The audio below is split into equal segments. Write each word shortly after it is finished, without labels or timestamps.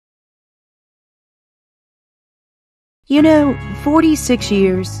You know, 46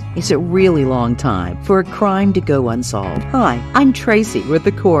 years is a really long time for a crime to go unsolved. Hi, I'm Tracy with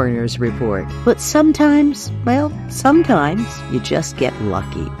the Coroner's Report. But sometimes you just get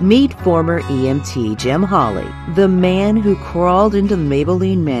lucky. Meet former EMT Jim Hawley, the man who crawled into the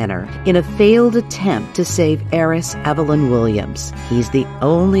Maybelline Manor in a failed attempt to save heiress Evelyn Williams. He's the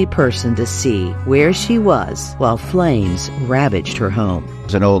only person to see where she was while flames ravaged her home.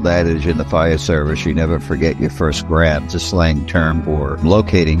 There's an old adage in the fire service, you never forget your first grab. It's a slang term for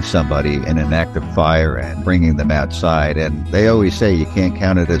locating somebody in an active fire and bringing them outside. And they always say you can't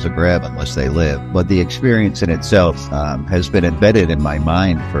count it as a grab unless they live. But the experience in itself has been embedded in my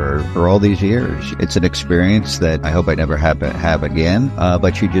mind for all these years. It's an experience that I hope I never have again,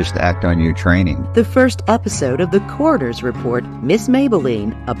 but you just act on your training. The first episode of the Coroner's Report, Miss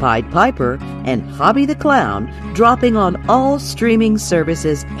Maybelline, a Pied Piper, and Hobby the Clown, dropping on all streaming services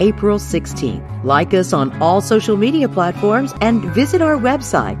April 16th. Like us on all social media platforms and visit our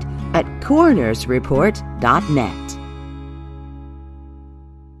website at coronersreport.net.